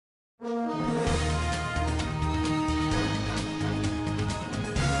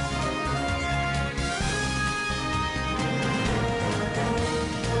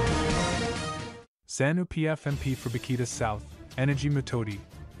ZANU-PF MP for Bikita South, Energy Mutoti,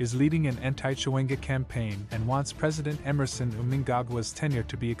 is leading an anti-Chiwenga campaign and wants President Emmerson Mnangagwa's tenure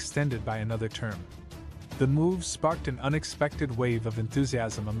to be extended by another term. The move sparked an unexpected wave of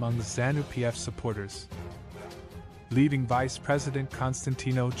enthusiasm among ZANU-PF supporters, leaving Vice President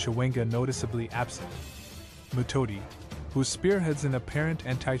Constantino Chiwenga noticeably absent. Mutoti, who spearheads an apparent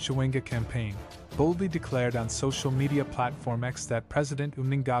anti-Chiwenga campaign, boldly declared on social media platform X that President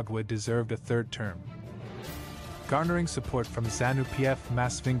Mnangagwa deserved a third term, garnering support from ZANU-PF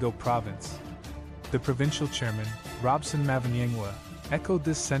Masvingo province. The provincial chairman, Robson Mnangagwa, echoed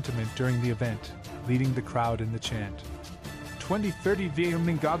this sentiment during the event, leading the crowd in the chant, 2030 via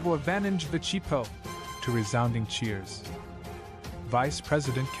Mnangagwa Vantage Vichipo, to resounding cheers. Vice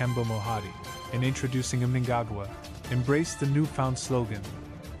President Kembo Mohadi, in introducing Mnangagwa, embraced the newfound slogan,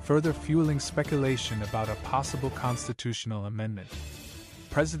 further fueling speculation about a possible constitutional amendment.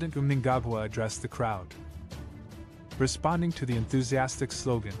 President Mnangagwa addressed the crowd, responding to the enthusiastic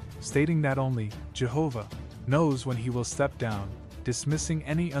slogan, stating that only Jehovah knows when he will step down, dismissing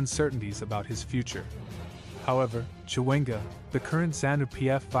any uncertainties about his future. However, Chiwenga, the current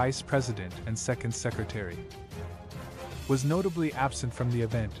ZANU-PF vice president and second secretary, was notably absent from the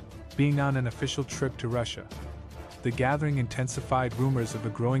event, being on an official trip to Russia. The gathering intensified rumors of a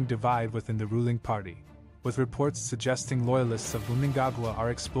growing divide within the ruling party, with reports suggesting loyalists of Mnangagwa are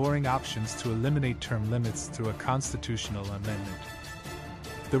exploring options to eliminate term limits through a constitutional amendment.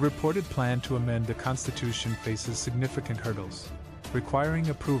 The reported plan to amend the constitution faces significant hurdles, requiring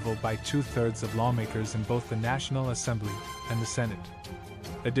approval by 2/3 of lawmakers in both the National Assembly and the Senate.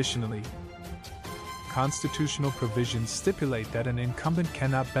 Additionally, constitutional provisions stipulate that an incumbent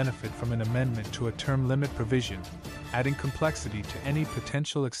cannot benefit from an amendment to a term limit provision, adding complexity to any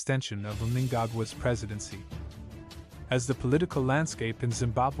potential extension of Mnangagwa's presidency. As the political landscape in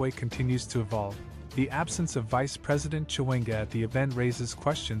Zimbabwe continues to evolve, the absence of Vice President Chiwenga at the event raises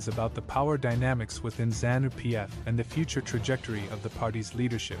questions about the power dynamics within ZANU-PF and the future trajectory of the party's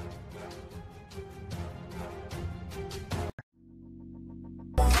leadership.